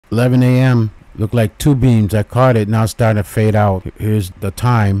11 a.m. Look like two beams. I caught it. Now it's starting to fade out. Here's the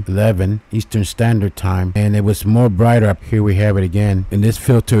time, 11 Eastern Standard Time, and it was more brighter up here. We have it again in this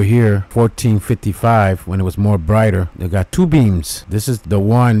filter here, 1455, when it was more brighter. They got two beams. This is the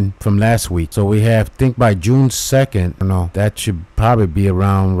one from last week. So we have, think by June 2nd, I don't know, that should probably be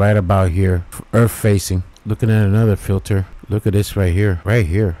around right about here, Earth facing. Looking at another filter. Look at this right here, right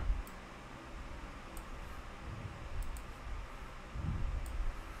here.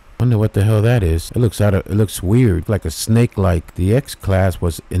 Wonder what the hell that is. It looks weird, like a snake. Like the X class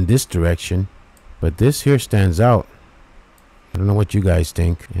was in this direction, but this here stands out. I don't know what you guys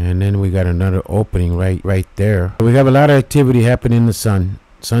think. And then we got another opening right there. We have a lot of activity happening in the sun.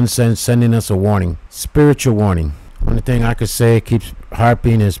 Sun sending us a warning, spiritual warning. Only thing I could say, keeps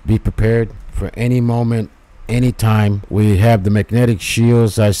harping, is be prepared for any moment, anytime. We have the magnetic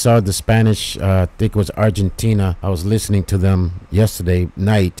shields. I saw the Spanish, I think it was Argentina. I was listening to them yesterday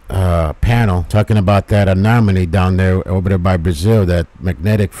night panel talking about that anomaly down there over there by Brazil, that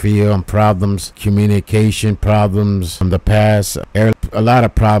magnetic field problems, communication problems from the past, a lot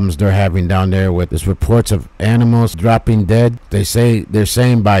of problems they're having down there with this reports of animals dropping dead. They're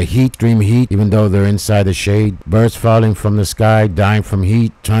saying by heat, extreme heat, even though they're inside the shade, birds falling from the sky, dying from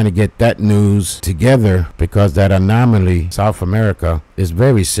heat, trying to get that news together because that anomaly, South America, is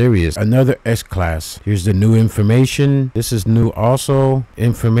very serious. Another S-class. Here's the new information. This is new also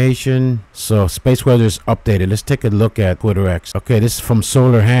information. So space weather is updated. Let's take a look at Twitter X. Okay, this is from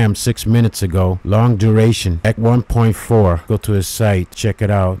SolarHam 6 minutes ago. Long duration, X1.4. Go to his site, check it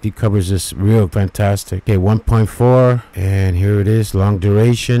out. He covers this real fantastic. Okay, 1.4, and here it is, long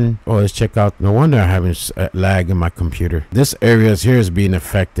duration. Oh, let's check out. No wonder I'm having lag in my computer. This area here is being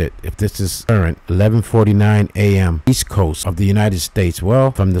affected. If this is current, 11:49 a.m. East Coast of the United States.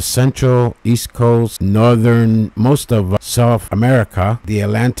 Well, from the central, east coast, northern, most of South America, the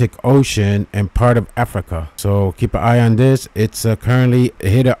Atlantic Ocean, and part of Africa. So keep an eye on this. It's currently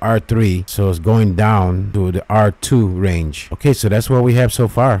hit a R3, so it's going down to the R2 range. Okay, so that's what we have so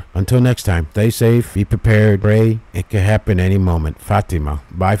far. Until next time, stay safe, be prepared, pray. It can happen any moment. Fatima,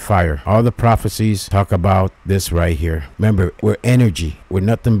 by fire. All the prophecies talk about this right here. Remember, we're energy. We're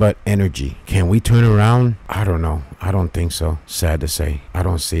nothing but energy. Can we turn around? I don't know. I don't think so. Sad to say. I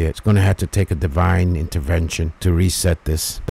don't see it. It's going to have to take a divine intervention to reset this.